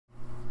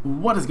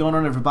What is going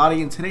on,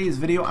 everybody? In today's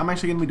video I'm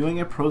actually going to be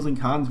doing a pros and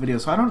cons video.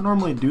 So I don't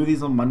normally do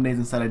these on Mondays,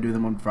 instead I do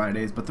them on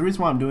Fridays, but the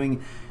reason why I'm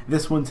doing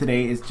this one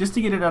today is just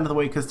to get it out of the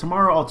way, because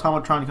tomorrow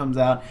Automatron comes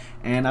out,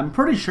 and I'm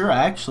pretty sure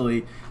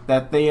actually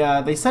that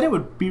they said it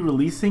would be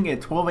releasing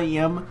at 12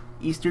 a.m.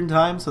 Eastern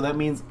time, so that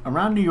means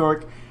around New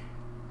York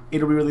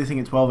it'll be releasing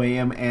at 12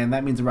 a.m. and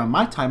that means around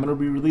my time it'll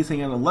be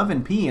releasing at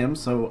 11 p.m.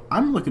 So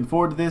I'm looking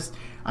forward to this.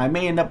 I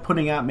may end up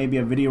putting out maybe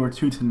a video or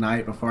two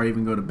tonight before I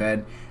even go to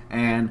bed,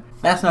 and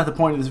that's not the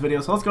point of this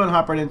video, so let's go ahead and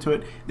hop right into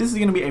it. This is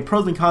going to be a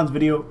pros and cons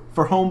video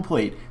for home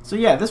plate. So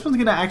yeah, this one's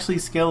going to actually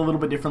scale a little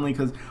bit differently,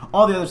 because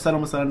all the other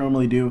settlements that I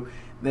normally do,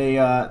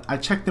 I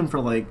check them for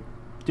like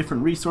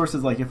different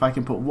resources, like if I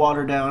can put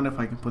water down, if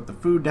I can put the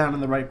food down in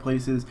the right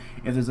places,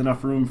 if there's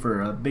enough room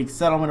for a big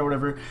settlement or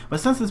whatever. But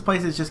since this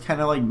place is just kind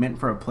of like meant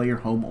for a player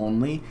home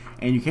only,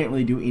 and you can't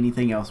really do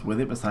anything else with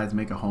it besides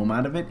make a home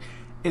out of it,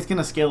 it's going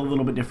to scale a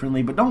little bit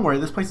differently. But don't worry,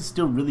 this place is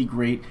still really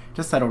great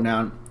to settle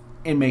down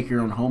and make your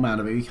own home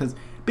out of it, because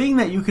being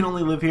that you can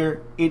only live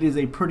here, it is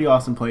a pretty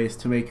awesome place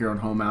to make your own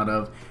home out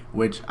of,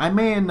 which I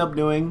may end up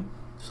doing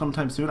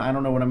sometime soon. I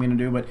don't know what I'm going to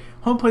do, but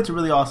home plate's a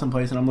really awesome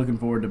place, and I'm looking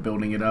forward to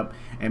building it up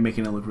and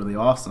making it look really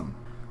awesome.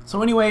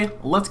 So anyway,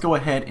 let's go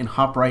ahead and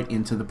hop right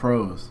into the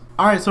pros.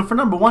 Alright, so for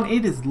number one,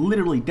 it is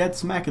literally dead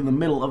smack in the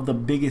middle of the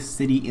biggest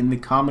city in the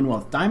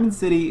Commonwealth. Diamond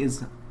City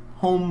is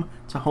home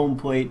to home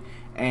plate,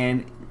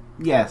 and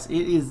yes,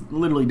 it is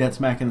literally dead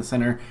smack in the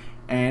center,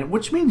 and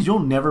which means you'll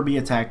never be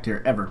attacked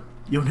here, ever.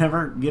 You'll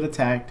never get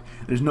attacked.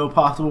 There's no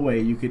possible way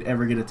you could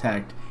ever get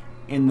attacked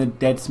in the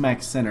dead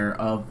smack center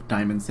of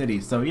Diamond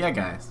City. So yeah,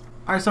 guys.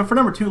 Alright, so for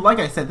number two, like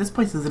I said, this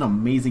place is an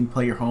amazing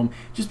player home,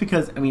 just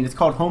because, I mean, it's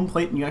called home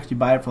plate and you actually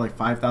buy it for like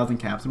 5,000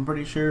 caps, I'm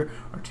pretty sure,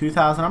 or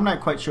 2,000. I'm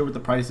not quite sure what the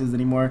price is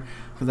anymore,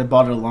 because I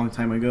bought it a long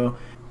time ago.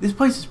 This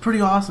place is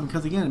pretty awesome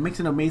because, again, it makes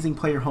an amazing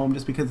player home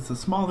just because it's a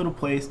small little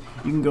place.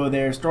 You can go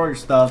there, store your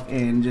stuff,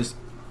 and just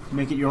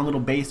make it your own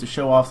little base to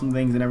show off some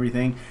things and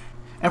everything.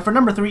 And for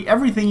number three,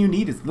 everything you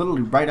need is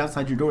literally right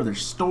outside your door.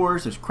 There's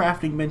stores, there's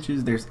crafting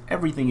benches, there's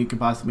everything you could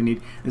possibly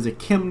need. There's a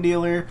chem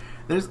dealer,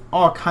 there's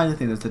all kinds of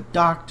things. There's a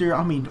doctor.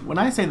 I mean, when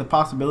I say the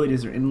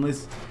possibilities are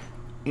endless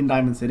in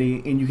Diamond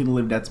City and you can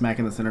live dead smack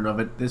in the center of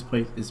it, this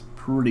place is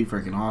pretty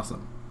freaking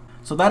awesome.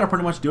 So that'll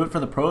pretty much do it for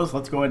the pros.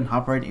 Let's go ahead and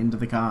hop right into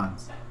the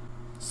cons.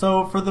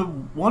 So for the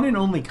one and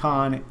only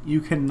con,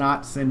 you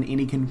cannot send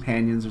any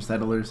companions or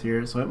settlers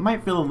here, so it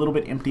might feel a little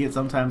bit empty at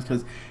sometimes,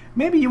 because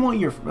maybe you want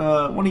your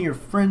one of your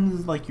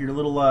friends, like your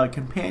little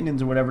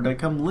companions or whatever, to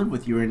come live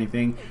with you or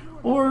anything.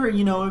 Or,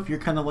 you know, if you're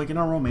kind of like in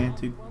a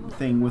romantic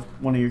thing with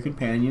one of your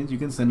companions, you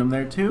can send them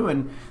there too,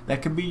 and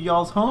that could be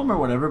y'all's home or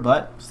whatever,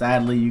 but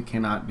sadly you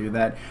cannot do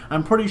that.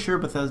 I'm pretty sure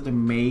Bethesda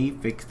may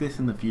fix this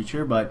in the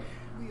future, but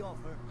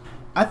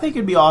I think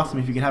it'd be awesome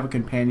if you could have a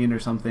companion or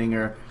something,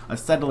 or a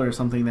settler or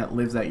something that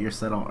lives at your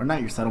or not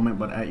your settlement,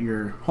 but at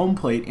your home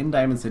plate in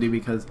Diamond City,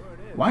 because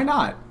why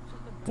not?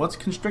 What's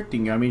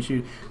constricting you? I mean,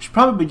 she should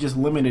probably be just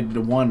limited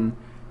to one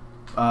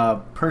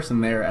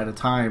person there at a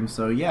time,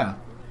 so yeah.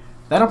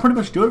 That'll pretty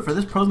much do it for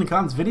this pros and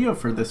cons video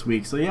for this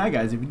week. So yeah,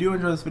 guys, if you do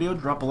enjoy this video,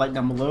 drop a like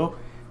down below.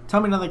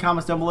 Tell me in the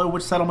comments down below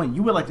which settlement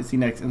you would like to see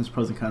next in this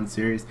pros and cons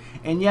series.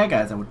 And yeah,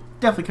 guys, I would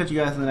definitely catch you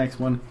guys in the next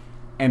one,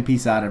 and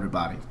peace out,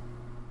 everybody.